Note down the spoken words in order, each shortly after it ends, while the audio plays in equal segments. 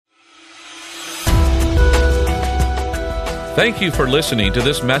Thank you for listening to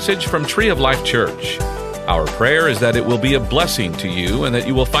this message from Tree of Life Church. Our prayer is that it will be a blessing to you and that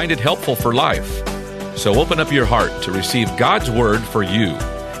you will find it helpful for life. So open up your heart to receive God's word for you.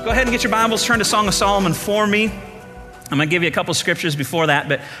 Go ahead and get your Bibles, turn to Song of Solomon for me. I'm going to give you a couple scriptures before that,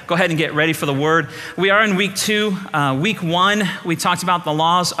 but go ahead and get ready for the word. We are in week 2. Week 1, we talked about the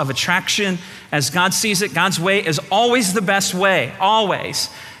laws of attraction. As God sees it, God's way is always the best way, always.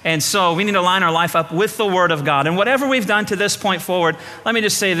 And so we need to line our life up with the Word of God. And whatever we've done to this point forward, let me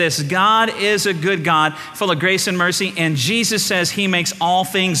just say this. God is a good God, full of grace and mercy, and Jesus says He makes all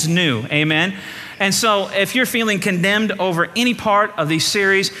things new. Amen? And so if you're feeling condemned over any part of these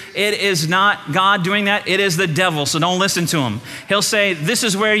series, it is not God doing that. It is the devil, so don't listen to him. He'll say, this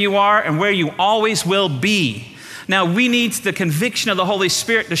is where you are and where you always will be. Now, we need the conviction of the Holy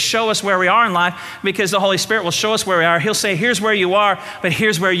Spirit to show us where we are in life, because the Holy Spirit will show us where we are. He'll say, here's where you are, but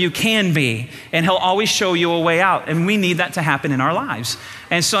here's where you can be. And He'll always show you a way out. And we need that to happen in our lives.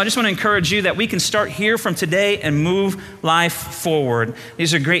 And so I just want to encourage you that we can start here from today and move life forward.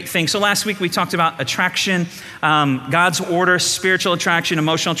 These are great things. So last week we talked about attraction, God's order, spiritual attraction,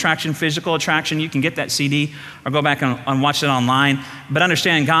 emotional attraction, physical attraction. You can get that CD or go back and watch it online. But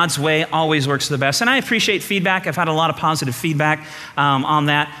understand God's way always works the best. And I appreciate feedback. I've had a lot of positive feedback on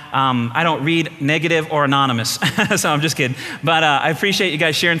that. I don't read negative or anonymous, so I'm just kidding. But I appreciate you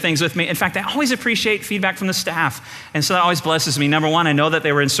guys sharing things with me. In fact, I always appreciate feedback from the staff. And so that always blesses me. Number one, I know that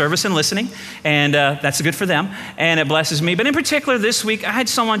they were in service and listening, and that's good for them, and it blesses me. But in particular, this week, I had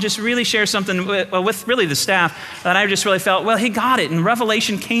someone just really share something with really the staff that I just really felt, well, he got it, and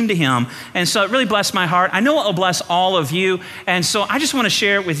revelation came to him. And so it really blessed my heart. I know it will bless all of you. And so I just want to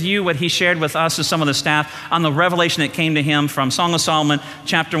share with you what he shared with us and some of the staff on the revelation that came to him from Song of Solomon,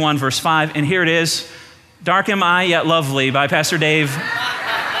 chapter 1, verse 5. And here it is. Dark am I, yet lovely, by Pastor Dave.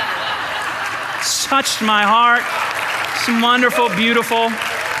 Touched my heart. It's wonderful, beautiful.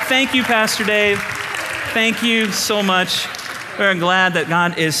 Thank you, Pastor Dave. Thank you so much. We're glad that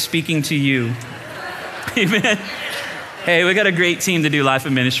God is speaking to you. Amen. Hey, we got a great team to do life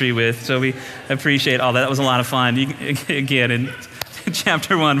and ministry with, so we appreciate all that. That was a lot of fun. Again, in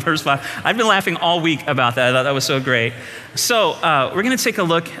chapter 1, verse 5. I've been laughing all week about that. I thought that was so great. So we're going to take a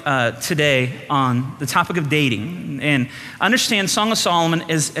look today on the topic of dating, and understand Song of Solomon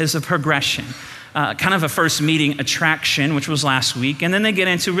is a progression. Kind of a first meeting attraction, which was last week. And then they get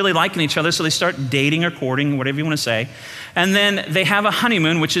into really liking each other, so they start dating or courting, whatever you want to say. And then they have a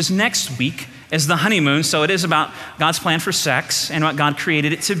honeymoon, which is next week, is the honeymoon. So it is about God's plan for sex and what God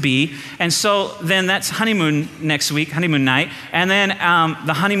created it to be. And so then that's honeymoon next week, honeymoon night. And then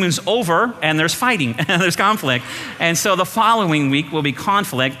the honeymoon's over and there's fighting, there's conflict. And so the following week will be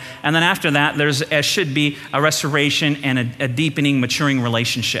conflict. And then after that, there should be a restoration and a deepening, maturing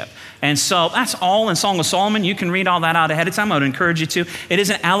relationship. And so that's all in Song of Solomon. You can read all that out ahead of time. I would encourage you to. It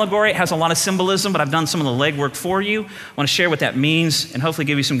is an allegory. It has a lot of symbolism, but I've done some of the legwork for you. I want to share what that means and hopefully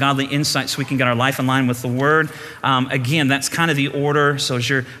give you some godly insight so we can get our life in line with the Word. Again, that's kind of the order. So as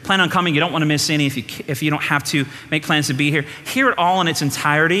you're planning on coming, you don't want to miss any. If you don't have to make plans to be here, hear it all in its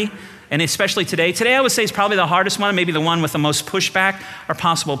entirety. And especially today. Today, I would say, is probably the hardest one, maybe the one with the most pushback or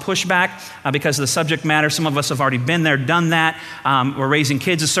possible pushback because of the subject matter. Some of us have already been there, done that. We're raising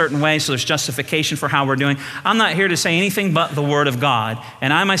kids a certain way, so there's justification for how we're doing. I'm not here to say anything but the Word of God.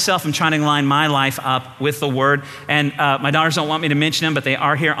 And I myself am trying to line my life up with the Word. And my daughters don't want me to mention them, but they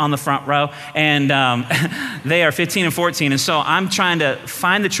are here on the front row. And they are 15 and 14. And so I'm trying to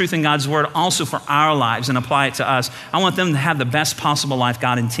find the truth in God's Word also for our lives and apply it to us. I want them to have the best possible life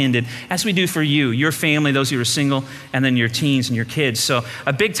God intended, as we do for you, your family, those who are single, and then your teens and your kids. So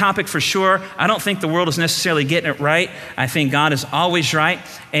a big topic for sure. I don't think the world is necessarily getting it right. I think God is always right,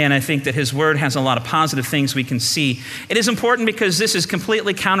 and I think that His Word has a lot of positive things we can see. It is important because this is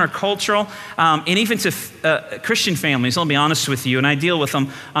completely countercultural, and even to Christian families, I'll be honest with you, and I deal with them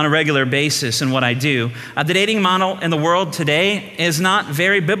on a regular basis in what I do. The dating model in the world today is not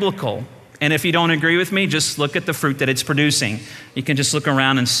very biblical. And if you don't agree with me, just look at the fruit that it's producing. You can just look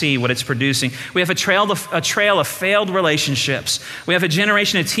around and see what it's producing. We have a trail of failed relationships. We have a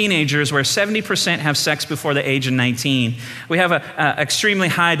generation of teenagers where 70% have sex before the age of 19. We have an extremely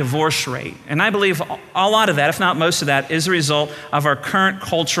high divorce rate. And I believe a lot of that, if not most of that, is a result of our current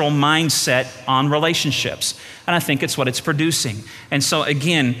cultural mindset on relationships. And I think it's what it's producing. And so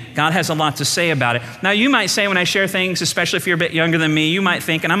again, God has a lot to say about it. Now you might say when I share things, especially if you're a bit younger than me, you might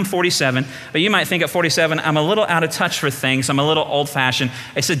think, and I'm 47, but you might think at 47, I'm a little out of touch with things. I'm a little old-fashioned.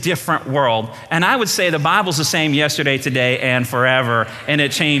 It's a different world. And I would say the Bible's the same yesterday, today, and forever, and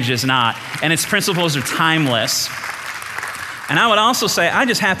it changes not. And its principles are timeless. And I would also say, I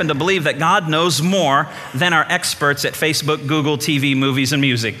just happen to believe that God knows more than our experts at Facebook, Google, TV, movies, and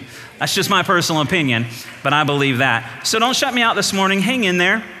music. That's just my personal opinion, but I believe that. So don't shut me out this morning. Hang in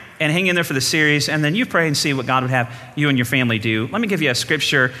there. And hang in there for the series, and then you pray and see what God would have you and your family do. Let me give you a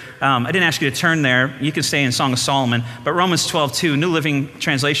scripture. I didn't ask you to turn there. You can stay in Song of Solomon, but Romans 12:2, New Living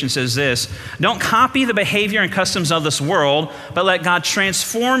Translation says this: don't copy the behavior and customs of this world, but let God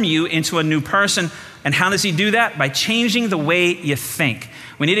transform you into a new person. And how does he do that? By changing the way you think.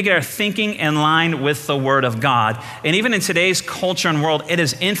 We need to get our thinking in line with the Word of God. And even in today's culture and world, it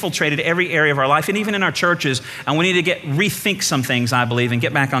has infiltrated every area of our life, and even in our churches. And we need to rethink some things, I believe, and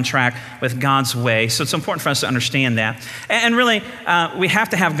get back on track with God's way. So it's important for us to understand that. And really, we have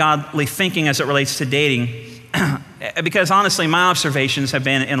to have godly thinking as it relates to dating. Because honestly, my observations have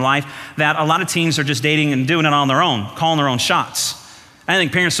been in life that a lot of teens are just dating and doing it on their own, calling their own shots. I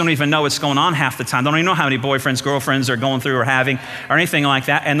think parents don't even know what's going on half the time. They don't even know how many boyfriends, girlfriends they're going through or having or anything like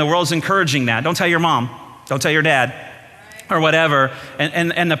that. And the world's encouraging that. Don't tell your mom. Don't tell your dad or whatever.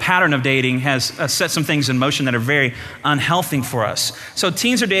 And the pattern of dating has set some things in motion that are very unhealthy for us. So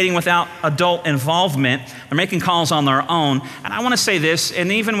teens are dating without adult involvement. They're making calls on their own. And I want to say this, and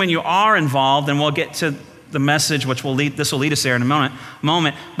even when you are involved, and we'll get to the message, which this will lead us there in a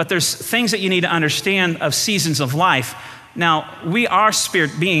moment, but there's things that you need to understand of seasons of life. Now, we are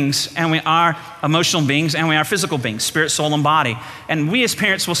spirit beings, and we are emotional beings, and we are physical beings, spirit, soul, and body. And we as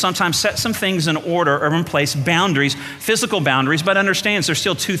parents will sometimes set some things in order or in place, boundaries, physical boundaries, but understands there's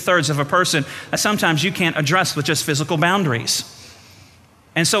still 2/3 of a person that sometimes you can't address with just physical boundaries.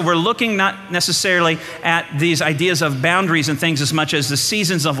 And so we're looking not necessarily at these ideas of boundaries and things as much as the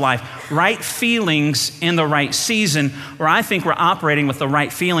seasons of life, right feelings in the right season, where I think we're operating with the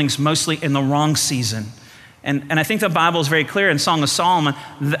right feelings mostly in the wrong season. And I think the Bible is very clear in Song of Solomon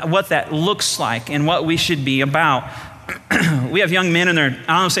what that looks like and what we should be about. We have young men in there.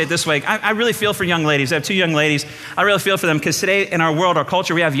 I don't say it this way. I really feel for young ladies. I have 2 young ladies. I really feel for them because today in our world, our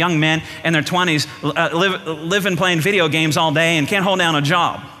culture, we have young men in their 20s living playing video games all day and can't hold down a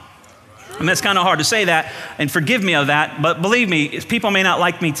job. And that's kind of hard to say that, and forgive me of that, but believe me, if people may not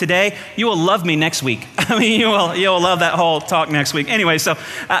like me today, you will love me next week. I mean, you'll love that whole talk next week. Anyway, so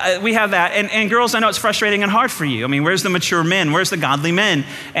we have that. And girls, I know it's frustrating and hard for you. I mean, where's the mature men? Where's the godly men?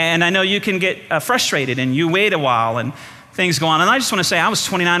 And I know you can get frustrated, and you wait a while, and things go on. And I just want to say, I was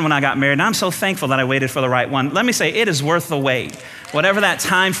 29 when I got married, and I'm so thankful that I waited for the right one. Let me say, it is worth the wait. Whatever that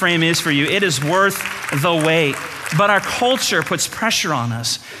time frame is for you, it is worth the wait. But our culture puts pressure on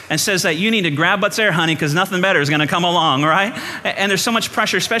us and says that you need to grab what's there, honey, because nothing better is going to come along, right? And there's so much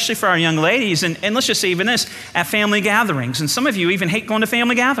pressure, especially for our young ladies. And let's just say even this, at family gatherings. And some of you even hate going to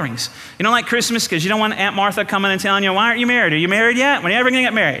family gatherings. You don't like Christmas because you don't want Aunt Martha coming and telling you, why aren't you married? Are you married yet? When are you ever going to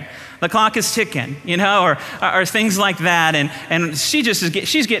get married? The clock is ticking, or things like that. And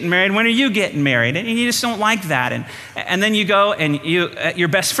she's getting married. When are you getting married? And you just don't like that. And then you go and your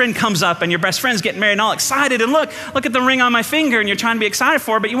best friend comes up and your best friend's getting married and all excited. And look at the ring on my finger, and you're trying to be excited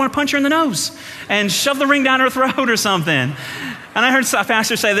for her, but you want to punch her in the nose and shove the ring down her throat or something. And I heard a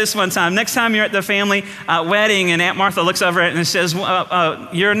pastor say this one time: next time you're at the family wedding and Aunt Martha looks over it and says,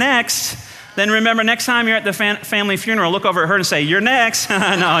 you're next. Then remember, next time you're at the family funeral, look over at her and say, you're next. No,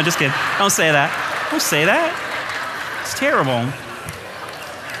 I'm just kidding. Don't say that. Don't say that. It's terrible.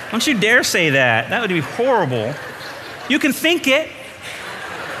 Don't you dare say that. That would be horrible. You can think it,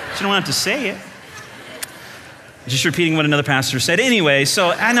 but you don't have to say it. Just repeating what another pastor said. Anyway, so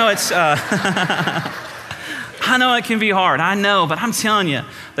I know it's... I know it can be hard. I know, but I'm telling you,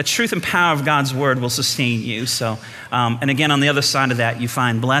 the truth and power of God's word will sustain you. So, and again, on the other side of that, you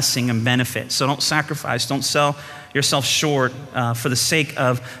find blessing and benefit. So don't sacrifice. Don't sell yourself short for the sake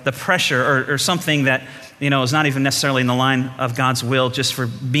of the pressure or something that is not even necessarily in the line of God's will, just for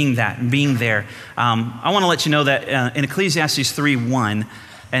being that and being there. I want to let you know that in Ecclesiastes 3:1,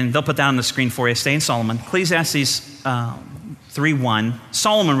 and they'll put that on the screen for you. Stay in Solomon. Ecclesiastes 3:1.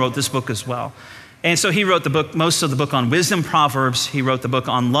 Solomon wrote this book as well. And so he wrote most of the book on wisdom, Proverbs. He wrote the book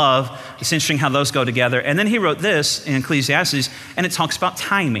on love. It's interesting how those go together. And then he wrote this in Ecclesiastes, and it talks about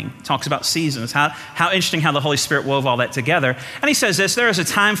timing. It talks about seasons. How interesting how the Holy Spirit wove all that together. And he says this: there is a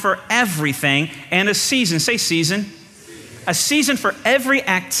time for everything and a season. Say season. A season for every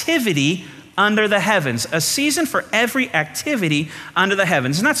activity under the heavens. A season for every activity under the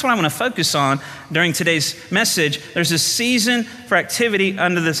heavens. And that's what I want to focus on during today's message. There's a season for activity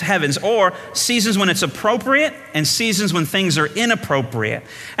under the heavens, or seasons when it's appropriate and seasons when things are inappropriate.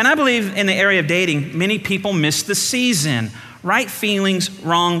 And I believe in the area of dating, many people miss the season. Right feelings,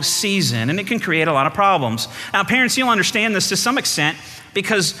 wrong season, and it can create a lot of problems. Now, parents, you'll understand this to some extent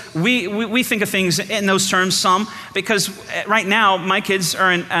because we think of things in those terms some, because right now my kids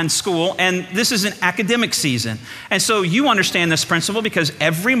are in school and this is an academic season. And so you understand this principle because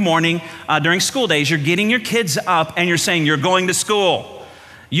every morning during school days, you're getting your kids up and you're saying, you're going to school.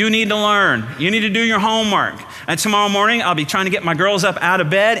 You need to learn. You need to do your homework. And tomorrow morning, I'll be trying to get my girls up out of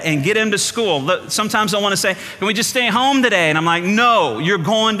bed and get them to school. Sometimes they'll want to say, can we just stay home today? And I'm like, no, you're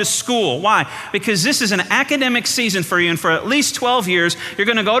going to school. Why? Because this is an academic season for you. And for at least 12 years, you're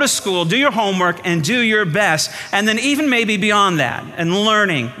going to go to school, do your homework, and do your best. And then even maybe beyond that, and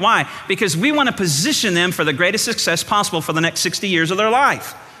learning. Why? Because we want to position them for the greatest success possible for the next 60 years of their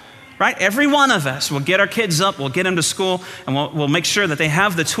life. Right? Every one of us will get our kids up, we'll get them to school, and we'll make sure that they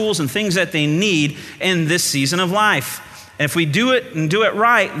have the tools and things that they need in this season of life. And if we do it and do it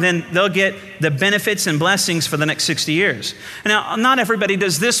right, then they'll get the benefits and blessings for the next 60 years. Now, not everybody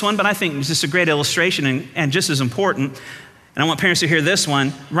does this one, but I think it's just a great illustration and just as important. And I want parents to hear this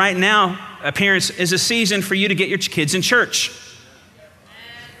one. Right now, parents, is a season for you to get your kids in church.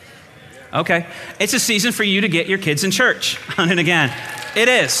 Okay. It's a season for you to get your kids in church. And again, it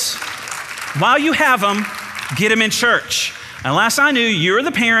is. While you have them, get them in church. And last I knew, you were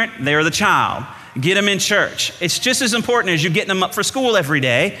the parent, they were the child. Get them in church. It's just as important as you getting them up for school every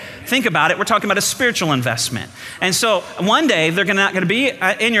day. Think about it. We're talking about a spiritual investment. And so one day, they're not going to be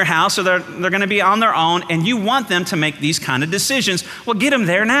in your house, or they're going to be on their own, and you want them to make these kind of decisions. Well, get them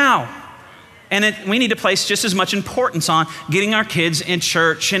there now. And we need to place just as much importance on getting our kids in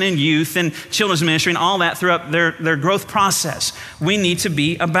church and in youth and children's ministry and all that throughout their growth process. We need to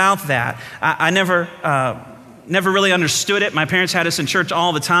be about that. I never really understood it. My parents had us in church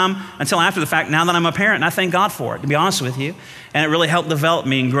all the time until after the fact. Now that I'm a parent, and I thank God for it, to be honest with you. And it really helped develop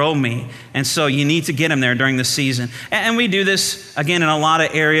me and grow me. And so you need to get them there during the season. And we do this, again, in a lot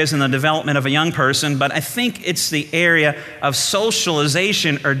of areas in the development of a young person, but I think it's the area of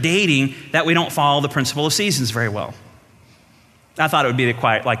socialization or dating that we don't follow the principle of seasons very well. I thought it would be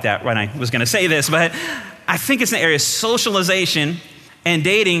quiet like that when I was going to say this, but I think it's an area of socialization and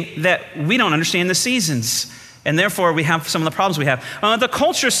dating that we don't understand the seasons. And therefore, we have some of the problems we have. The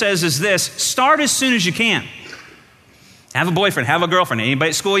culture says is this: start as soon as you can. Have a boyfriend, have a girlfriend,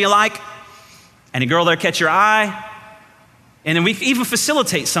 anybody at school you like, any girl there catch your eye. And then we even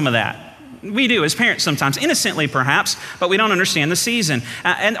facilitate some of that. We do as parents sometimes, innocently perhaps, but we don't understand the season.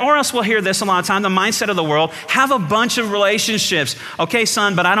 Or else we'll hear this a lot of time, the mindset of the world: have a bunch of relationships. Okay,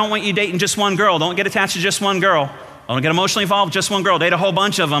 son, but I don't want you dating just one girl. Don't get attached to just one girl. Don't get emotionally involved with just one girl. Date a whole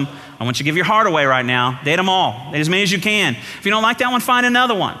bunch of them. I want you to give your heart away right now. Date them all. Date as many as you can. If you don't like that one, find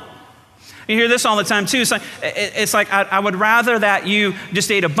another one. You hear this all the time too. It's like I would rather that you just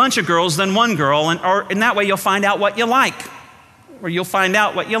date a bunch of girls than one girl, and that way you'll find out what you like. Or you'll find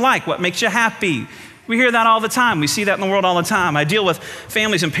out what you like, what makes you happy. We hear that all the time. We see that in the world all the time. I deal with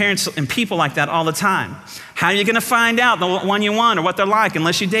families and parents and people like that all the time. How are you going to find out the one you want or what they're like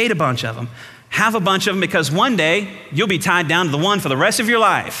unless you date a bunch of them? Have a bunch of them, because one day you'll be tied down to the one for the rest of your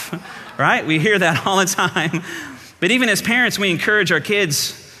life, right? We hear that all the time. But even as parents, we encourage our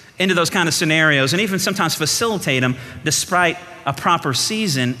kids into those kind of scenarios and even sometimes facilitate them despite a proper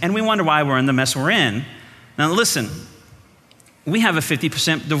season. And we wonder why we're in the mess we're in. Now listen, we have a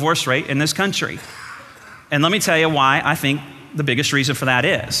 50% divorce rate in this country. And let me tell you why I think the biggest reason for that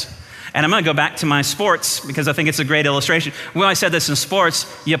is. And I'm going to go back to my sports because I think it's a great illustration. We always said this in sports: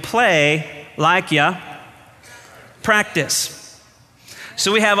 you play like you practice.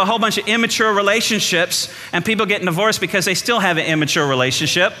 So we have a whole bunch of immature relationships, and people getting divorced because they still have an immature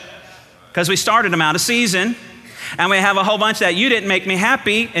relationship because we started them out of season. And we have a whole bunch that you didn't make me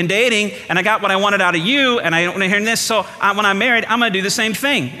happy in dating, and I got what I wanted out of you, and I don't want to hear this. So when I'm married, I'm going to do the same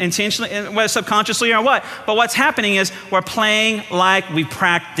thing, intentionally, whether subconsciously or what. But what's happening is we're playing like we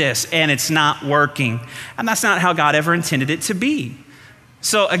practice, and it's not working. And that's not how God ever intended it to be.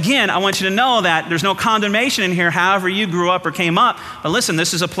 So again, I want you to know that there's no condemnation in here, however you grew up or came up. But listen,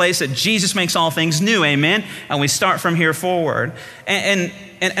 this is a place that Jesus makes all things new, amen? And we start from here forward. And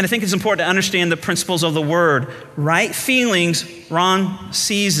I think it's important to understand the principles of the word. Right feelings, wrong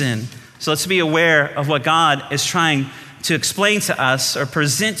season. So let's be aware of what God is trying to explain to us or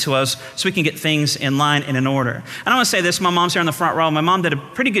present to us so we can get things in line and in order. And I want to say this: my mom's here in the front row. My mom did a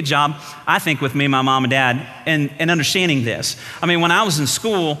pretty good job, I think, with me, my mom and dad, in understanding this. I mean, when I was in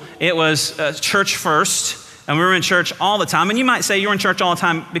school, it was church first, And we were in church all the time. And you might say you were in church all the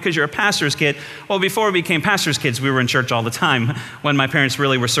time because you're a pastor's kid. Well, before we became pastor's kids, we were in church all the time when my parents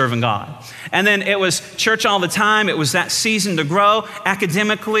really were serving God. And then it was church all the time. It was that season to grow.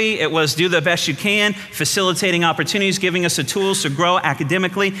 Academically, it was do the best you can, facilitating opportunities, giving us the tools to grow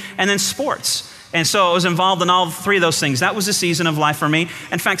academically, and then sports. And so I was involved in all three of those things. That was a season of life for me.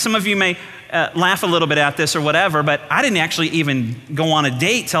 In fact, some of you may laugh a little bit at this or whatever, but I didn't actually even go on a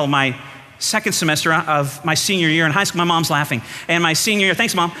date till my second semester of my senior year in high school. My mom's laughing. And my senior year,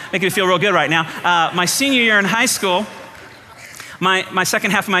 thanks Mom, making me feel real good right now. My senior year in high school, my second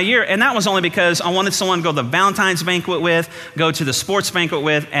half of my year, and that was only because I wanted someone to go to the Valentine's banquet with, go to the sports banquet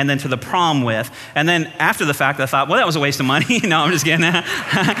with, and then to the prom with. And then after the fact, I thought, well, that was a waste of money. No, I'm just kidding. No,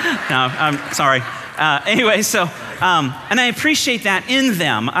 I'm sorry. Anyway, so, and I appreciate that in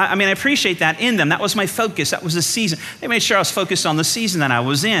them. I appreciate that in them. That was my focus. That was the season. They made sure I was focused on the season that I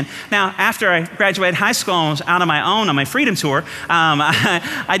was in. Now, after I graduated high school and was out on my own on my freedom tour,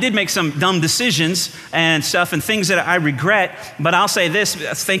 I did make some dumb decisions and stuff and things that I regret. But I'll say this,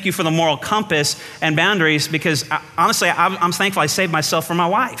 thank you for the moral compass and boundaries, because honestly, I'm thankful I saved myself for my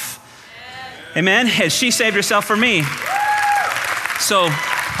wife. Amen? And she saved herself for me. So,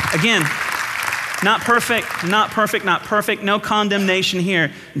 again, not perfect, not perfect, not perfect. No condemnation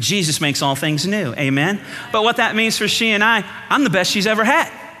here. Jesus makes all things new. Amen? But what that means for she and I'm the best she's ever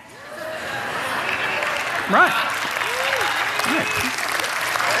had. Right.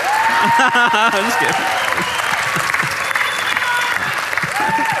 I'm just kidding.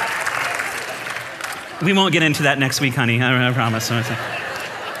 We won't get into that next week, honey. I promise.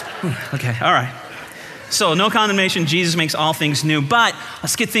 Okay, all right. So no condemnation, Jesus makes all things new, but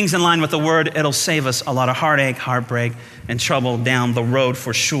let's get things in line with the word. It'll save us a lot of heartache, heartbreak, and trouble down the road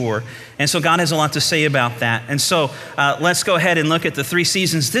for sure. And so God has a lot to say about that. And so let's go ahead and look at the three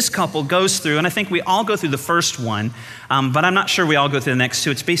seasons this couple goes through. And I think we all go through the first one, but I'm not sure we all go through the next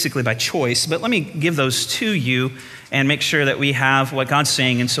two. It's basically by choice. But let me give those to you and make sure that we have what God's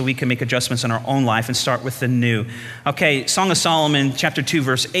saying, and so we can make adjustments in our own life and start with the new. Okay, Song of Solomon, chapter 2,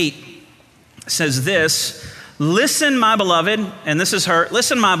 verse 8. Says this, listen, my beloved, and this is her,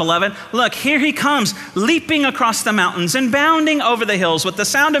 listen, my beloved, look, here he comes, leaping across the mountains and bounding over the hills with the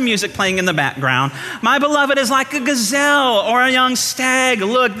sound of music playing in the background. My beloved is like a gazelle or a young stag.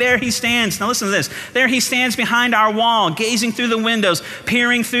 Look, there he stands. Now listen to this. There he stands behind our wall, gazing through the windows,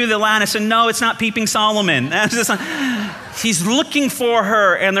 peering through the lattice. And no, it's not Peeping Solomon. That's just he's looking for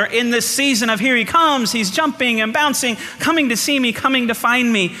her, and they're in this season of here he comes. He's jumping and bouncing, coming to see me, coming to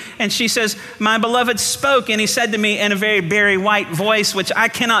find me. And she says, my beloved spoke, and he said to me in a very Barry White voice, which I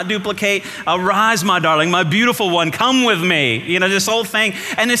cannot duplicate, arise, my darling, my beautiful one, come with me. You know, this whole thing.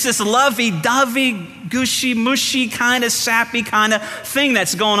 And it's this lovey-dovey, gushy-mushy kind of sappy kind of thing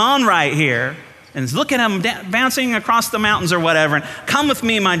that's going on right here. And look at him bouncing across the mountains or whatever. And come with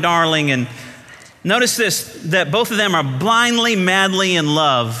me, my darling. And notice this, that both of them are blindly, madly in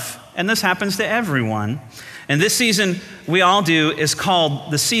love. And this happens to everyone. And this season we all do is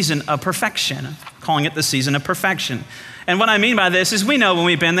called the season of perfection. I'm calling it the season of perfection. And what I mean by this is we know when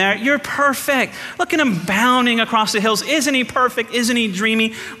we've been there, you're perfect. Look at him bounding across the hills. Isn't he perfect? Isn't he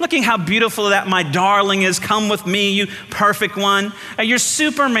dreamy? Looking how beautiful that my darling is. Come with me, you perfect one. You're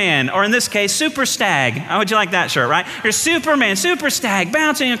Superman, or in this case, Super Stag. How would you like that shirt, right? You're Superman, Super Stag,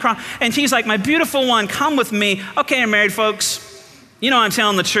 bouncing across. And he's like, my beautiful one, come with me. Okay, married folks, you know I'm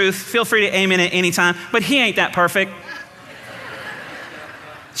telling the truth. Feel free to amen at any time, but he ain't that perfect.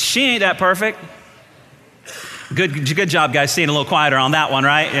 She ain't that perfect. Good job, guys, staying a little quieter on that one,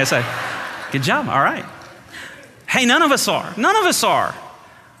 right? Yes, good job, all right. Hey, none of us are. None of us are.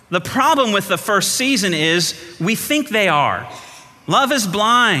 The problem with the first season is we think they are. Love is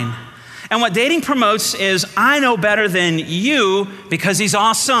blind. And what dating promotes is I know better than you because he's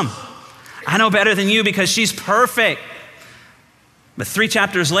awesome. I know better than you because she's perfect. But 3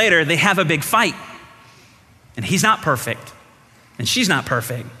 chapters later, they have a big fight. And he's not perfect. And she's not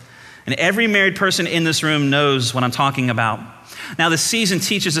perfect. And every married person in this room knows what I'm talking about. Now, the season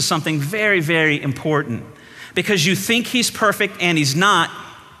teaches us something very, very important. Because you think he's perfect and he's not,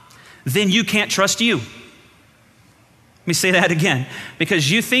 then you can't trust you. Let me say that again. Because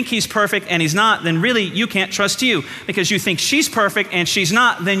you think he's perfect and he's not, then really you can't trust you. Because you think she's perfect and she's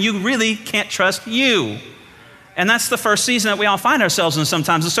not, then you really can't trust you. And that's the first season that we all find ourselves in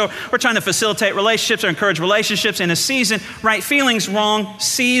sometimes. And so we're trying to facilitate relationships or encourage relationships in a season, right feelings, wrong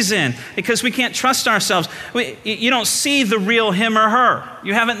season, because we can't trust ourselves. You don't see the real him or her.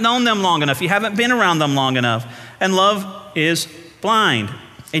 You haven't known them long enough. You haven't been around them long enough. And love is blind.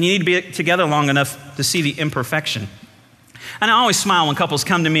 And you need to be together long enough to see the imperfection. And I always smile when couples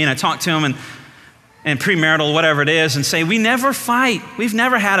come to me and I talk to them, and and premarital, whatever it is, and say, we never fight. We've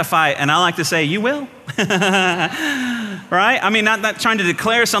never had a fight. And I like to say, you will. Right? I mean, not trying to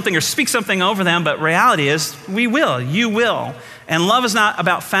declare something or speak something over them, but reality is we will. You will. And love is not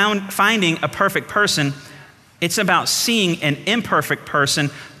about finding a perfect person. It's about seeing an imperfect person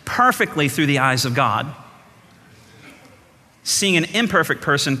perfectly through the eyes of God. Seeing an imperfect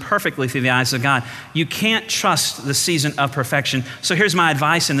person perfectly through the eyes of God. You can't trust the season of perfection. So here's my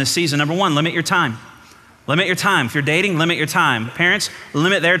advice in this season. Number one, limit your time. Limit your time. If you're dating, limit your time. Parents,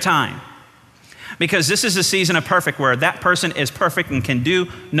 limit their time. Because this is a season of perfect where that person is perfect and can do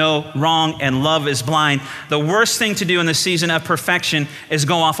no wrong and love is blind. The worst thing to do in the season of perfection is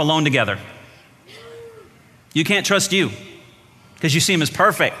go off alone together. You can't trust you because you see him as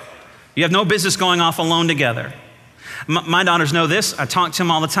perfect. You have no business going off alone together. My daughters know this. I talk to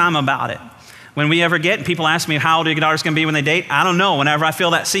them all the time about it. When we ever get, and people ask me, how old are your daughters going to be when they date? I don't know, whenever I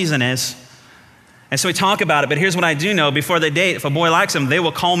feel that season is. And so we talk about it, but here's what I do know. Before they date, if a boy likes them, they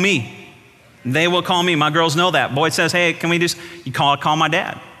will call me. They will call me. My girls know that. Boy says, hey, can we do, you call my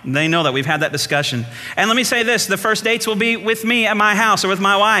dad. They know that. We've had that discussion. And let me say this, the first dates will be with me at my house or with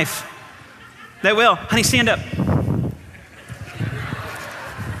my wife. They will. Honey, stand up.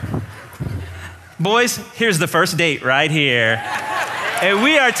 Boys, here's the first date right here. And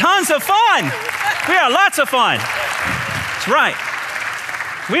we are tons of fun. We are lots of fun. That's right.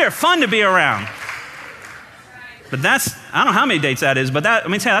 We are fun to be around. But I don't know how many dates that is, but let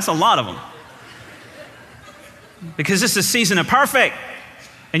me tell you, that's a lot of them. Because this is a season of perfect.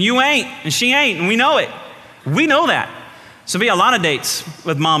 And you ain't, and she ain't, and we know it. We know that. So be a lot of dates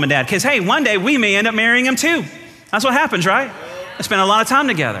with mom and dad. Because, hey, one day we may end up marrying them too. That's what happens, right? We spend a lot of time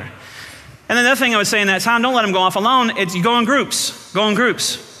together. And then the other thing I would say in that time, don't let them go off alone. You go in groups. Go in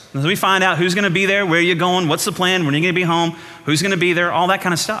groups. As we find out who's going to be there, where you're going, what's the plan, when are you going to be home, who's going to be there, all that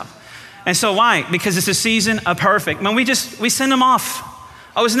kind of stuff. And so why? Because it's a season of perfect. Man, we send them off.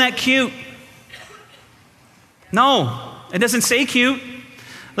 Oh, isn't that cute? No, it doesn't say cute.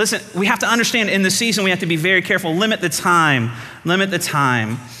 Listen, we have to understand in the season, we have to be very careful. Limit the time. Limit the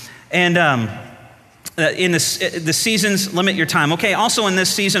time. And in the seasons, limit your time. Okay, also in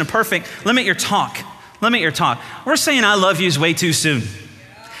this season of perfect, limit your talk. Limit your talk. We're saying I love yous way too soon.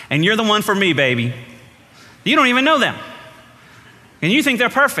 And you're the one for me, baby. You don't even know them. And you think they're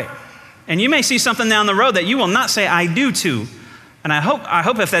perfect. And you may see something down the road that you will not say I do to. And I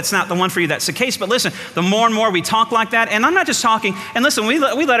hope if that's not the one for you, that's the case. But listen, the more and more we talk like that, and I'm not just talking, and listen, we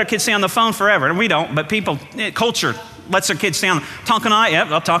let our kids stay on the phone forever, and we don't, but culture lets their kids stay on, talking all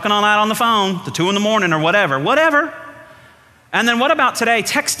night on the phone, to 2 a.m. or whatever. And then what about today?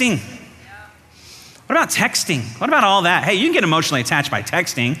 Texting. What about texting? What about all that? Hey, you can get emotionally attached by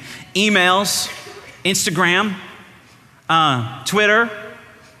texting, emails, Instagram, Twitter,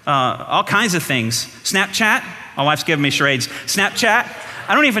 all kinds of things. Snapchat. My wife's giving me charades. Snapchat.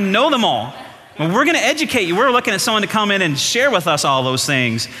 I don't even know them all. Well, we're going to educate you. We're looking at someone to come in and share with us all those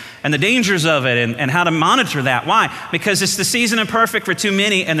things and the dangers of it and how to monitor that. Why? Because it's the season of perfect for too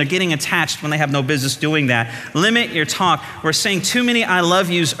many, and they're getting attached when they have no business doing that. Limit your talk. We're saying too many I love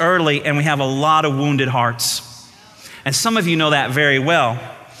yous early, and we have a lot of wounded hearts. And some of you know that very well.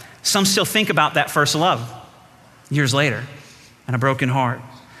 Some still think about that first love years later and a broken heart.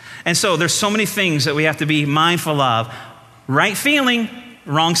 And so there's so many things that we have to be mindful of. Right feeling,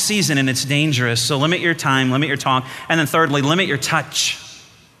 wrong season, and it's dangerous. So limit your time, limit your talk. And then thirdly, limit your touch.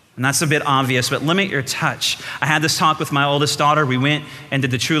 And that's a bit obvious, but limit your touch. I had this talk with my oldest daughter. We went and did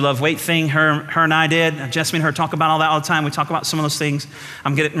the True Love Wait thing. Her and I did. Jessica and her talk about all that all the time. We talk about some of those things.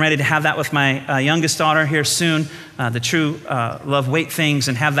 I'm getting ready to have that with my youngest daughter here soon, the True Love Wait things,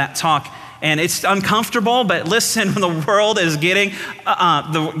 and have that talk. And it's uncomfortable, but listen, the world is getting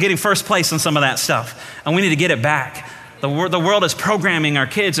first place on some of that stuff. And we need to get it back. The world is programming our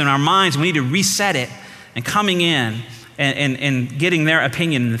kids and our minds. We need to reset it and coming in and getting their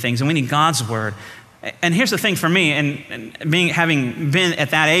opinion in things. And we need God's word. And here's the thing for me, and having been at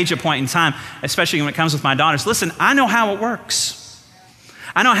that age, a point in time, especially when it comes with my daughters, listen, I know how it works.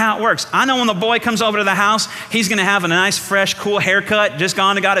 I know how it works. I know when the boy comes over to the house, he's going to have a nice, fresh, cool haircut, just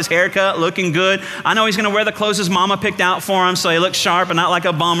gone and got his haircut, looking good. I know he's going to wear the clothes his mama picked out for him so he looks sharp and not like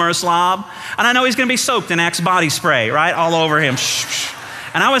a bum or a slob. And I know he's going to be soaked in Axe body spray, right, all over him.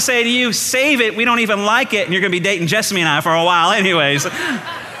 And I would say to you, save it. We don't even like it, and you're going to be dating Jessica and I for a while anyways.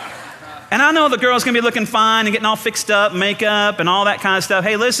 And I know the girl's going to be looking fine and getting all fixed up, makeup and all that kind of stuff.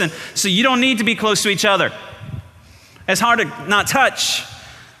 Hey, listen, so you don't need to be close to each other. It's hard to not touch.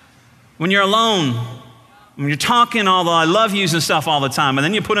 When you're alone, when you're talking all the I love yous and stuff all the time, and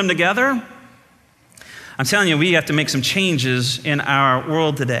then you put them together, I'm telling you, we have to make some changes in our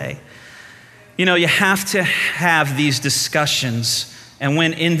world today. You know, you have to have these discussions. And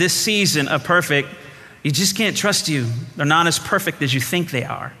when in this season of perfect, you just can't trust you. They're not as perfect as you think they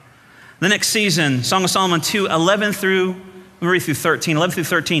are. The next season, Song of Solomon 2, 11 through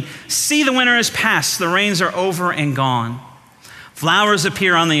 13. See, the winter is past, the rains are over and gone. Flowers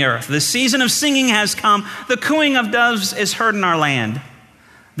appear on the earth. The season of singing has come. The cooing of doves is heard in our land.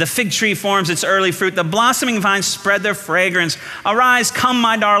 The fig tree forms its early fruit. The blossoming vines spread their fragrance. Arise, come,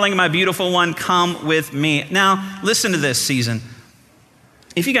 my darling, my beautiful one, come with me. Now, listen to this season.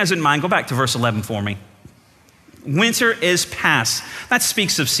 If you guys wouldn't mind, go back to verse 11 for me. Winter is past. That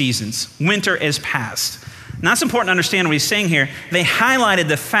speaks of seasons. Winter is past. Now, that's important to understand what he's saying here. They highlighted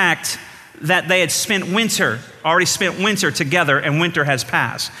the fact that they had already spent winter together, and winter has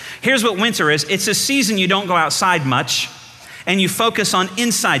passed. Here's what winter is. It's a season you don't go outside much, and you focus on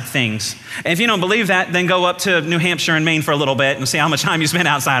inside things. And if you don't believe that, then go up to New Hampshire and Maine for a little bit and see how much time you spend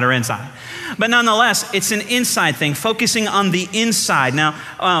outside or inside. But nonetheless, it's an inside thing, focusing on the inside.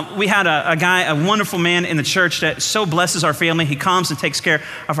 Now, we had a guy, a wonderful man in the church that so blesses our family. He comes and takes care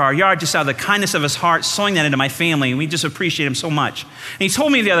of our yard just out of the kindness of his heart, sowing that into my family. We just appreciate him so much. And he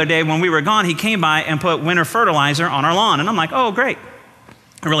told me the other day when we were gone, he came by and put winter fertilizer on our lawn. And I'm like, oh, great.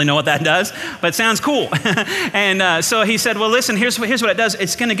 I don't really know what that does, but it sounds cool. And so he said, well, listen, here's what it does.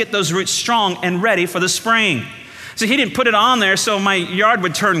 It's going to get those roots strong and ready for the spring. So he didn't put it on there so my yard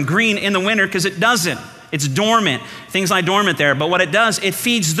would turn green in the winter, because it doesn't. It's dormant. Things lie dormant there. But what it does, it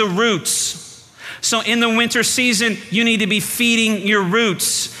feeds the roots. So in the winter season, you need to be feeding your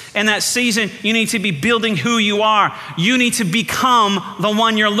roots. In that season, you need to be building who you are. You need to become the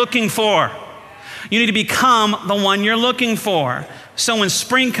one you're looking for. You need to become the one you're looking for. So when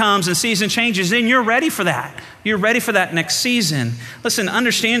spring comes and season changes, then you're ready for that. You're ready for that next season. Listen,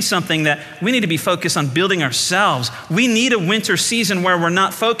 understand something, that we need to be focused on building ourselves. We need a winter season where we're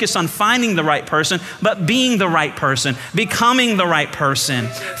not focused on finding the right person, but being the right person, becoming the right person.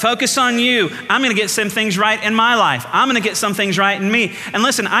 Focus on you. I'm going to get some things right in my life. I'm going to get some things right in me. And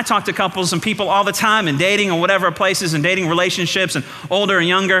listen, I talk to couples and people all the time, and dating and whatever places, and dating relationships, and older and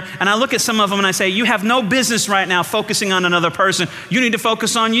younger. And I look at some of them and I say, you have no business right now focusing on another person. You need to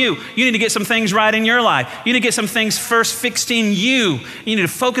focus on you. You need to get some things right in your life. You need to get some things first fixed in you. You need to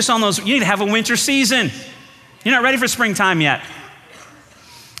focus on those. You need to have a winter season. You're not ready for springtime yet.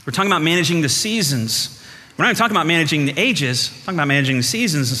 We're talking about managing the seasons. We're not even talking about managing the ages. We're talking about managing the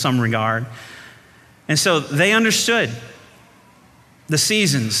seasons in some regard. And so they understood the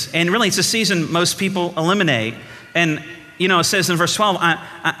seasons. And really, it's a season most people eliminate. And you know, it says in verse 12,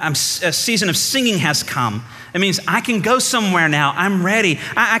 a season of singing has come. It means I can go somewhere now. I'm ready.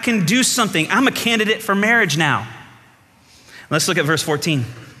 I can do something. I'm a candidate for marriage now. Let's look at verse 14.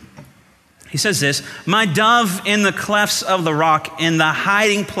 He says this, my dove in the clefts of the rock, in the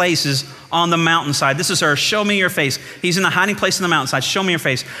hiding places on the mountainside. This is her, show me your face. He's in the hiding place on the mountainside. Show me your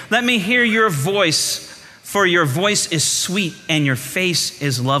face. Let me hear your voice, for your voice is sweet and your face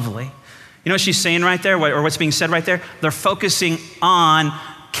is lovely. You know what she's saying right there, or what's being said right there? They're focusing on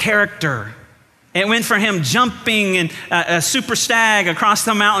character. It went from him jumping and a super stag across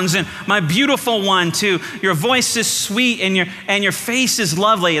the mountains and my beautiful one to your voice is sweet and your face is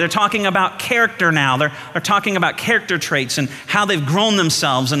lovely. They're talking about character now. They're talking about character traits and how they've grown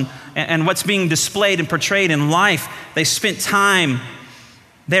themselves and what's being displayed and portrayed in life. They spent time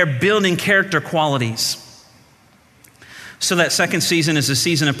there building character qualities. So that second season is a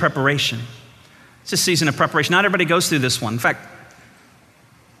season of preparation. It's a season of preparation. Not everybody goes through this one. In fact,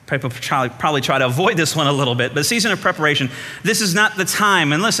 people probably try to avoid this one a little bit, but season of preparation, this is not the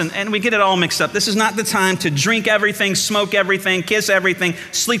time, and listen, and we get it all mixed up, this is not the time to drink everything, smoke everything, kiss everything,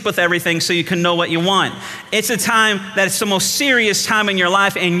 sleep with everything so you can know what you want. It's a time that it's the most serious time in your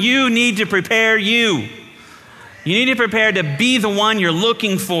life, and you need to prepare you. You need to prepare to be the one you're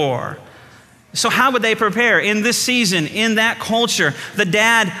looking for. So how would they prepare? In this season, in that culture, the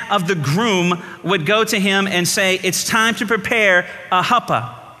dad of the groom would go to him and say, it's time to prepare a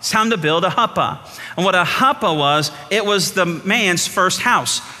huppah. It's time to build a huppah. And what a huppah was, it was the man's first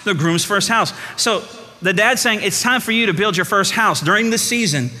house, the groom's first house. So the dad's saying, it's time for you to build your first house during this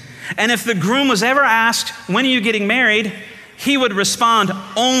season. And if the groom was ever asked, when are you getting married? He would respond,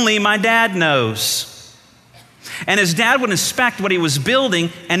 only my dad knows. And his dad would inspect what he was building,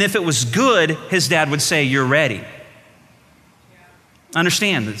 and if it was good, his dad would say, you're ready.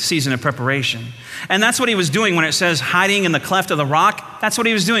 Understand the season of preparation. And that's what he was doing when it says hiding in the cleft of the rock. That's what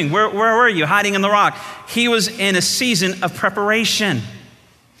he was doing. Where were you? Hiding in the rock. He was in a season of preparation.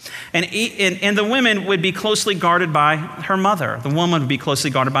 And the women would be closely guarded by her mother. The woman would be closely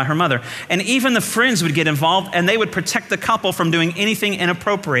guarded by her mother. And even the friends would get involved, and they would protect the couple from doing anything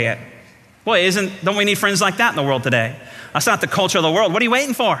inappropriate. Boy, don't we need friends like that in the world today? That's not the culture of the world. What are you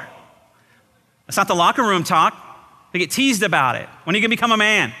waiting for? That's not the locker room talk. They get teased about it. When are you going to become a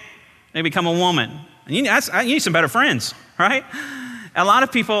man? You become a woman. And you need some better friends, right? A lot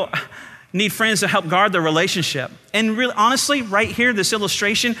of people need friends to help guard their relationship. And really, honestly, right here, this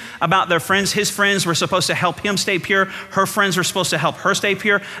illustration about their friends, his friends were supposed to help him stay pure. Her friends were supposed to help her stay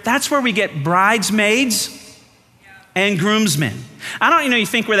pure. That's where we get bridesmaids and groomsmen. I don't you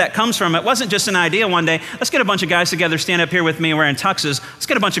think where that comes from. It wasn't just an idea one day. Let's get a bunch of guys together, stand up here with me wearing tuxes. Let's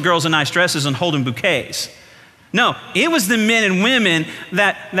get a bunch of girls in nice dresses and holding bouquets. No, it was the men and women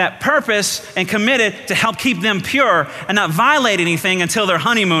that purpose and committed to help keep them pure and not violate anything until their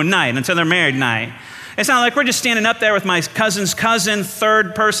honeymoon night, until their married night. It's not like we're just standing up there with my cousin's cousin,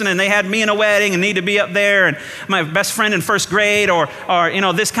 third person, and they had me in a wedding and need to be up there, and my best friend in first grade, or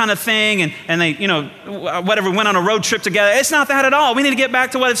this kind of thing, and they, whatever, went on a road trip together. It's not that at all. We need to get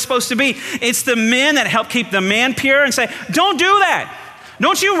back to what it's supposed to be. It's the men that help keep the man pure and say, don't do that.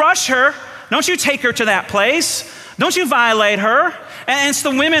 Don't you rush her. Don't you take her to that place. Don't you violate her. And it's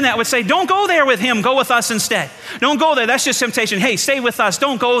the women that would say, don't go there with him, go with us instead. Don't go there, that's just temptation. Hey, stay with us,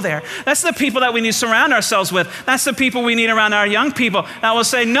 don't go there. That's the people that we need to surround ourselves with. That's the people we need around our young people that will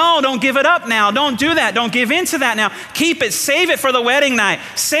say, no, don't give it up now. Don't do that, don't give in to that now. Keep it, save it for the wedding night.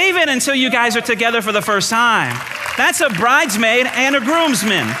 Save it until you guys are together for the first time. That's a bridesmaid and a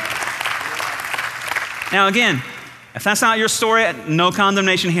groomsman. Now again, if that's not your story, no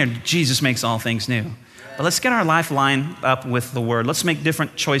condemnation here. Jesus makes all things new. But let's get our life lined up with the Word. Let's make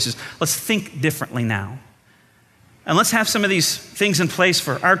different choices. Let's think differently now. And let's have some of these things in place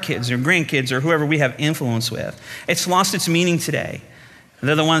for our kids or grandkids or whoever we have influence with. It's lost its meaning today.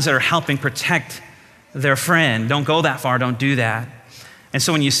 They're the ones that are helping protect their friend. Don't go that far. Don't do that. And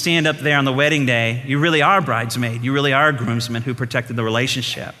so when you stand up there on the wedding day, you really are a bridesmaid. You really are a groomsman who protected the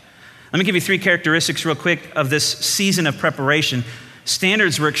relationship. Let me give you 3 characteristics real quick of this season of preparation.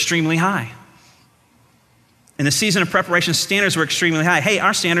 Standards were extremely high. In the season of preparation, standards were extremely high. Hey,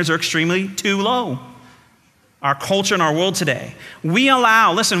 our standards are extremely too low. Our culture and our world today. We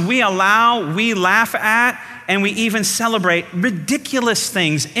laugh at, and we even celebrate ridiculous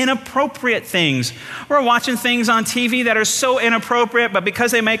things, inappropriate things. We're watching things on TV that are so inappropriate, but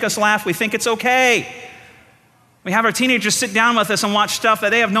because they make us laugh, we think it's okay. We have our teenagers sit down with us and watch stuff that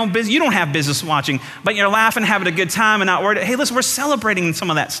they have no business. You don't have business watching, but you're laughing, having a good time, and not worried. Hey, listen, we're celebrating some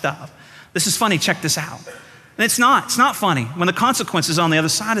of that stuff. This is funny, check this out. And it's not funny when the consequences on the other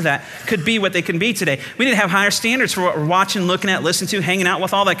side of that could be what they can be today. We need to have higher standards for what we're watching, looking at, listening to, hanging out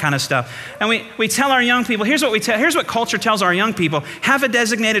with, all that kind of stuff. And we tell our young people, here's what culture tells our young people: have a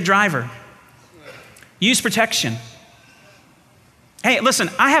designated driver. Use protection. Hey, listen,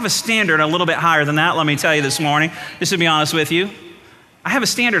 I have a standard a little bit higher than that, let me tell you this morning, just to be honest with you. I have a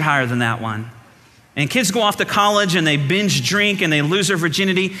standard higher than that one. And kids go off to college and they binge drink and they lose their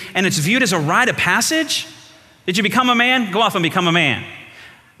virginity, and it's viewed as a rite of passage. Did you become a man? Go off and become a man.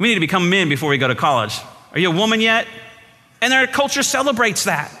 We need to become men before we go to college. Are you a woman yet? And our culture celebrates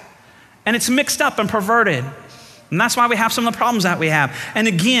that. And it's mixed up and perverted. And that's why we have some of the problems that we have. And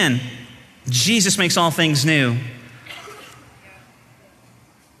again, Jesus makes all things new.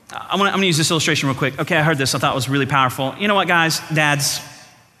 I'm gonna use this illustration real quick. Okay, I heard this. I thought it was really powerful. You know what, guys, dads?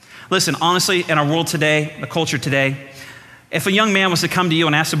 Listen, honestly, in our world today, the culture today, if a young man was to come to you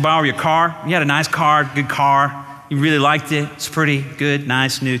and ask to borrow your car, you had a nice car, good car, you really liked it, it's pretty good,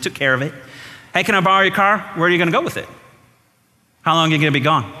 nice, new, took care of it. Hey, can I borrow your car? Where are you gonna go with it? How long are you gonna be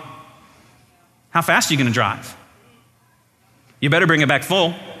gone? How fast are you gonna drive? You better bring it back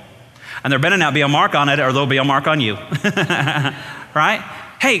full. And there better not be a mark on it, or there'll be a mark on you. Right?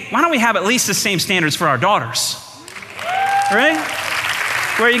 Hey, why don't we have at least the same standards for our daughters? Right?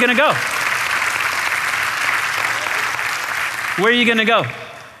 Where are you gonna go? Where are you gonna go?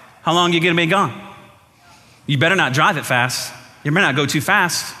 How long are you gonna be gone? You better not drive it fast. You better not go too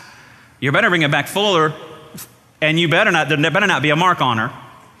fast. You better bring it back fuller, and there better not be a mark on her.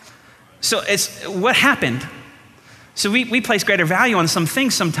 So it's what happened. So we place greater value on some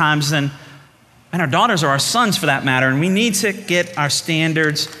things sometimes than our daughters or our sons for that matter, and we need to get our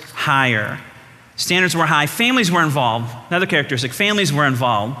standards higher. Standards were high. Families were involved. Another characteristic, families were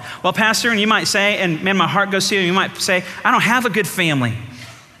involved. Well, Pastor, and you might say, and man, my heart goes to you, you might say, I don't have a good family.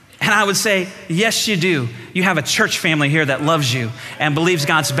 And I would say, yes, you do. You have a church family here that loves you and believes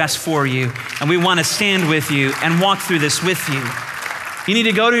God's best for you. And we want to stand with you and walk through this with you. You need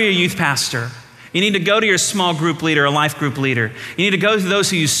to go to your youth pastor. You need to go to your small group leader or life group leader. You need to go to those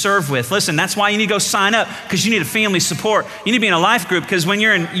who you serve with. Listen, that's why you need to go sign up, because you need a family support. You need to be in a life group, because when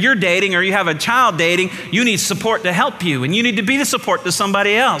you're dating or you have a child dating, you need support to help you, and you need to be the support to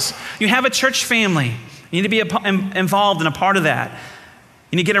somebody else. You have a church family. You need to be involved and a part of that.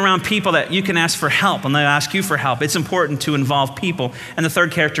 You need to get around people that you can ask for help, and they'll ask you for help. It's important to involve people. And the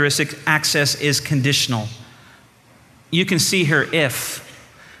third characteristic, access, is conditional. You can see her if.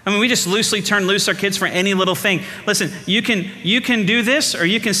 I mean, we just loosely turn loose our kids for any little thing. Listen, you can do this, or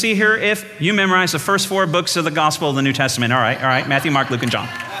you can see her if you memorize the first 4 books of the Gospel of the New Testament. All right, Matthew, Mark, Luke, and John.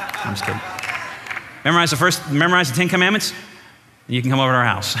 I'm just kidding. Memorize the 10 Commandments, you can come over to our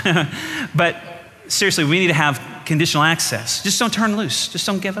house. But seriously, we need to have conditional access. Just don't turn loose. Just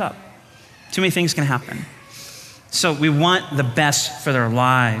don't give up. Too many things can happen. So we want the best for their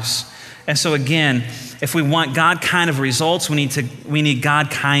lives. And so again, if we want God kind of results, we need God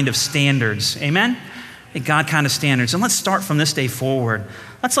kind of standards. Amen? God kind of standards. And let's start from this day forward.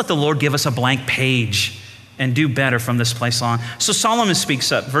 Let's let the Lord give us a blank page and do better from this place on. So Solomon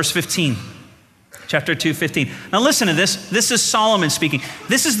speaks up, verse 15, chapter 2, 15. Now listen to this. This is Solomon speaking.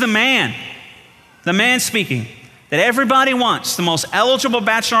 This is the man speaking that everybody wants, the most eligible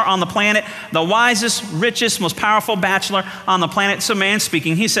bachelor on the planet, the wisest, richest, most powerful bachelor on the planet. It's a man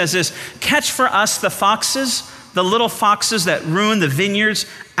speaking. He says this, catch for us the foxes, the little foxes that ruin the vineyards,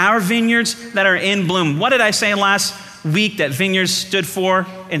 our vineyards that are in bloom. What did I say last week that vineyards stood for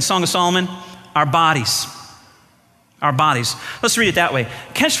in Song of Solomon? Our bodies. Our bodies. Let's read it that way.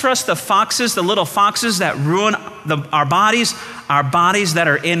 Catch for us the foxes, the little foxes that ruin our bodies that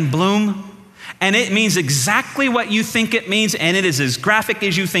are in bloom. And it means exactly what you think it means, and it is as graphic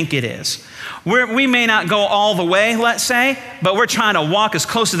as you think it is. We may not go all the way, let's say, but we're trying to walk as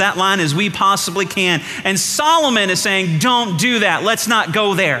close to that line as we possibly can. And Solomon is saying, don't do that. Let's not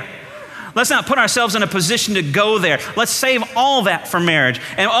go there. Let's not put ourselves in a position to go there. Let's save all that for marriage.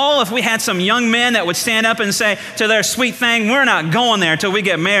 And if we had some young men that would stand up and say to their sweet thing, we're not going there until we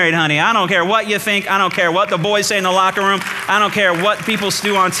get married, honey. I don't care what you think. I don't care what the boys say in the locker room. I don't care what people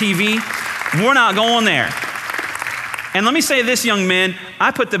do on TV. We're not going there. And let me say this, young men,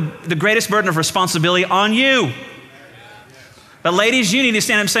 I put the greatest burden of responsibility on you. But ladies, you need to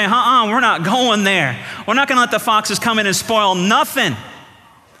stand up and say, we're not going there. We're not going to let the foxes come in and spoil nothing.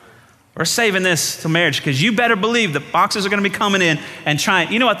 We're saving this to marriage, because you better believe the foxes are going to be coming in and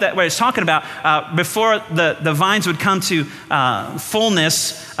trying. You know what it's talking about? Before the vines would come to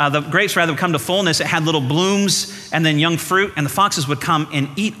fullness, the grapes rather would come to fullness, it had little blooms and then young fruit, and the foxes would come and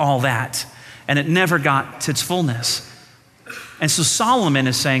eat all that. And it never got to its fullness. And so Solomon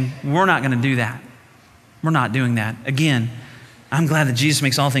is saying, we're not going to do that. We're not doing that. Again, I'm glad that Jesus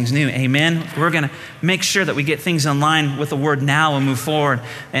makes all things new. Amen. We're going to make sure that we get things in line with the word now and move forward.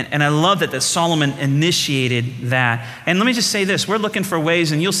 And I love that Solomon initiated that. And let me just say this. We're looking for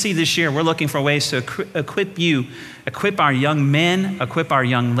ways, and you'll see this year, we're looking for ways to equip our young men, equip our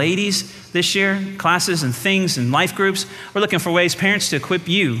young ladies this year, classes and things and life groups. We're looking for ways, parents, to equip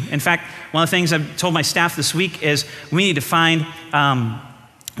you. In fact, one of the things I've told my staff this week is we need to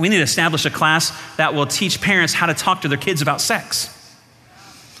establish a class that will teach parents how to talk to their kids about sex.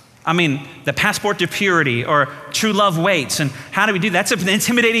 I mean, the passport to purity or true love waits, and how do we do that? That's an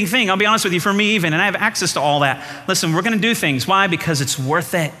intimidating thing, I'll be honest with you, for me even, and I have access to all that. Listen, we're going to do things. Why? Because it's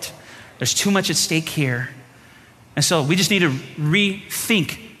worth it. There's too much at stake here. And so we just need to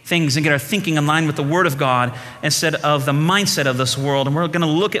rethink things and get our thinking in line with the Word of God instead of the mindset of this world. And we're going to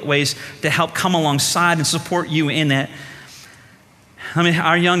look at ways to help come alongside and support you in that.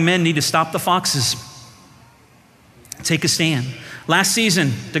 Our young men need to stop the foxes. Take a stand. Last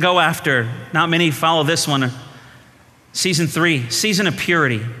season to go after, not many follow this one. Season 3, season of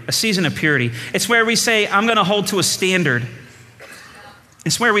purity, a season of purity. It's where we say, I'm going to hold to a standard.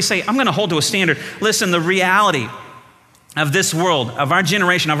 It's where we say, I'm going to hold to a standard. Listen, the reality of this world, of our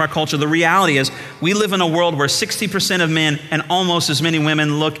generation, of our culture, the reality is we live in a world where 60% of men and almost as many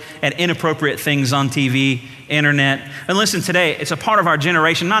women look at inappropriate things on TV, internet. And listen, today, it's a part of our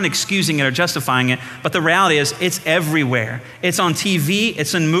generation, not excusing it or justifying it, but the reality is it's everywhere. It's on TV,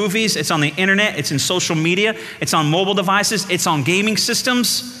 it's in movies, it's on the internet, it's in social media, it's on mobile devices, it's on gaming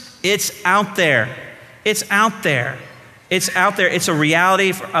systems. It's out there. It's out there. It's out there. It's a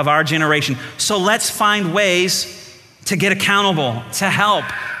reality of our generation. So let's find ways to get accountable, to help.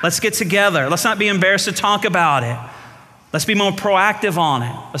 Let's get together. Let's not be embarrassed to talk about it. Let's be more proactive on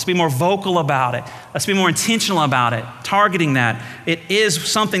it. Let's be more vocal about it. Let's be more intentional about it, targeting that. It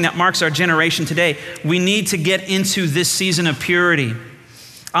is something that marks our generation today. We need to get into this season of purity.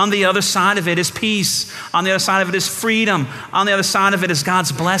 On the other side of it is peace. On the other side of it is freedom. On the other side of it is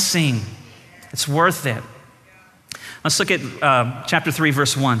God's blessing. It's worth it. Let's look at chapter 3,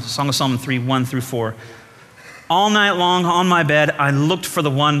 verse 1, Song of Solomon 3, 1 through 4. All night long on my bed, I looked for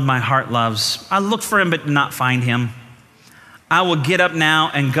the one my heart loves. I looked for him, but did not find him. I will get up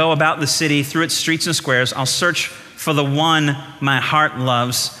now and go about the city through its streets and squares. I'll search for the one my heart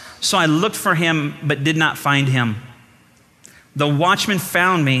loves. So I looked for him, but did not find him. The watchmen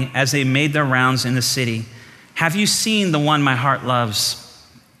found me as they made their rounds in the city. Have you seen the one my heart loves?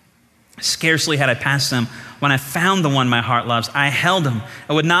 Scarcely had I passed them when I found the one my heart loves. I held him.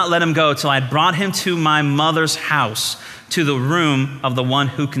 I would not let him go till I had brought him to my mother's house, to the room of the one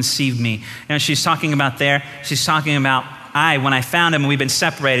who conceived me. And she's talking about there, she's talking about when I found him and we've been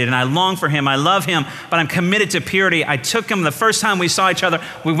separated and I long for him, I love him, but I'm committed to purity. I took him the first time we saw each other,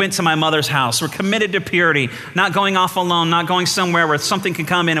 we went to my mother's house. We're committed to purity, not going off alone, not going somewhere where something could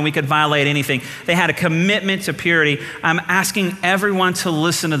come in and we could violate anything. They had a commitment to purity. I'm asking everyone to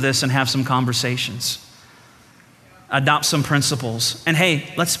listen to this and have some conversations. Adopt some principles. And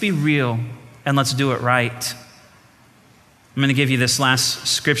hey, let's be real and let's do it right. I'm going to give you this last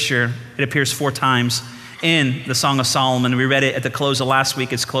scripture. It appears 4 times in the Song of Solomon. We read it at the close of last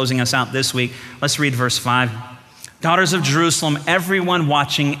week. It's closing us out this week. Let's read verse 5. Daughters of Jerusalem, everyone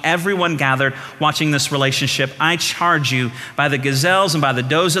watching, everyone gathered, watching this relationship, I charge you by the gazelles and by the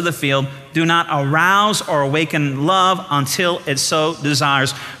does of the field, do not arouse or awaken love until it so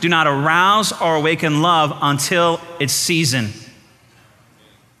desires. Do not arouse or awaken love until its season.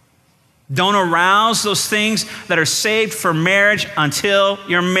 Don't arouse those things that are saved for marriage until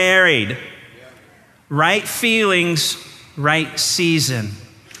you're married. Right feelings, right season.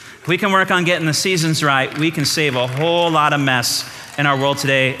 If we can work on getting the seasons right, we can save a whole lot of mess in our world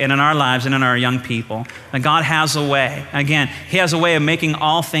today and in our lives and in our young people. And God has a way. Again, He has a way of making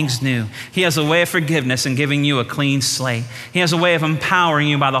all things new. He has a way of forgiveness and giving you a clean slate. He has a way of empowering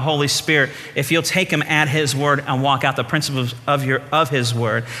you by the Holy Spirit if you'll take Him at His word and walk out the principles of His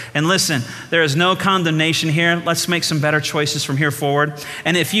word. And listen, there is no condemnation here. Let's make some better choices from here forward.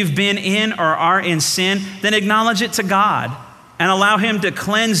 And if you've been in or are in sin, then acknowledge it to God and allow Him to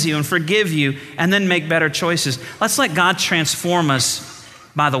cleanse you and forgive you and then make better choices. Let's let God transform us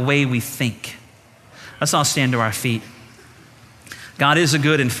by the way we think. Let's all stand to our feet. God is a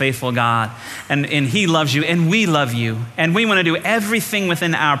good and faithful God, and He loves you, and we love you, and we want to do everything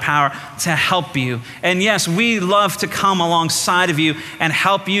within our power to help you. And yes, we love to come alongside of you and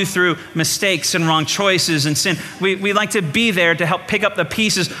help you through mistakes and wrong choices and sin. We like to be there to help pick up the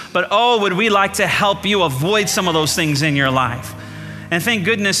pieces, but would we like to help you avoid some of those things in your life. And thank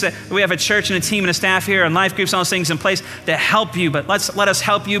goodness that we have a church and a team and a staff here and life groups and all those things in place to help you. But let us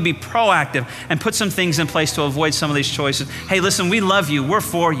help you be proactive and put some things in place to avoid some of these choices. Hey, listen, we love you. We're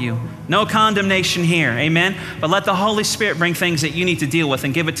for you. No condemnation here. Amen. But let the Holy Spirit bring things that you need to deal with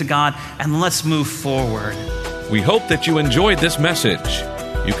and give it to God, and let's move forward. We hope that you enjoyed this message.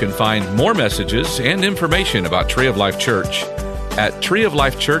 You can find more messages and information about Tree of Life Church at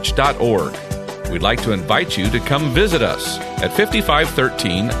treeoflifechurch.org. We'd like to invite you to come visit us at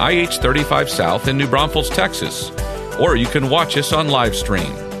 5513 IH35 South in New Braunfels, Texas, or you can watch us on live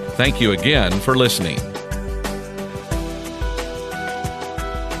stream. Thank you again for listening.